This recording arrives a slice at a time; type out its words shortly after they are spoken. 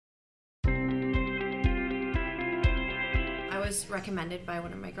was recommended by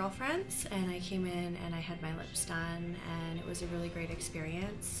one of my girlfriends, and I came in and I had my lips done, and it was a really great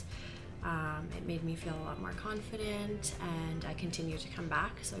experience. It made me feel a lot more confident, and I continue to come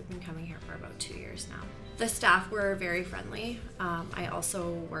back, so I've been coming here for about 2 years now. The staff were very friendly. I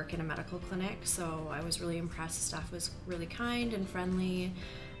also work in a medical clinic, so I was really impressed. The staff was really kind and friendly.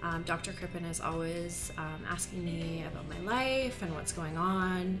 Dr. Crippen is always asking me about my life and what's going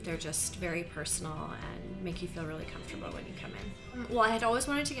on. They're just very personal and make you feel really comfortable when you come in. Well, I had always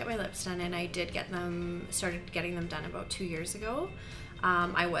wanted to get my lips done, and I did started getting them done about 2 years ago.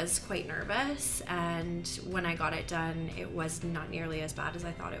 I was quite nervous, and when I got it done, it was not nearly as bad as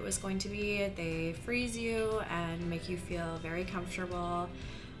I thought it was going to be. They freeze you and make you feel very comfortable,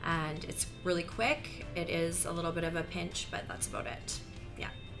 and it's really quick. It is a little bit of a pinch, but that's about it. Yeah,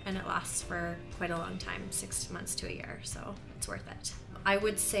 and it lasts for quite a long time, 6 months to a year, so it's worth it. I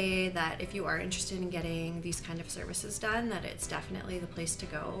would say that if you are interested in getting these kind of services done, that it's definitely the place to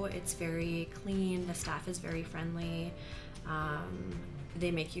go. It's very clean, the staff is very friendly. They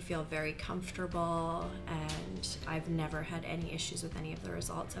make you feel very comfortable, and I've never had any issues with any of the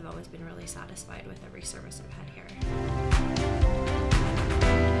results. I've always been really satisfied with every service I've had here.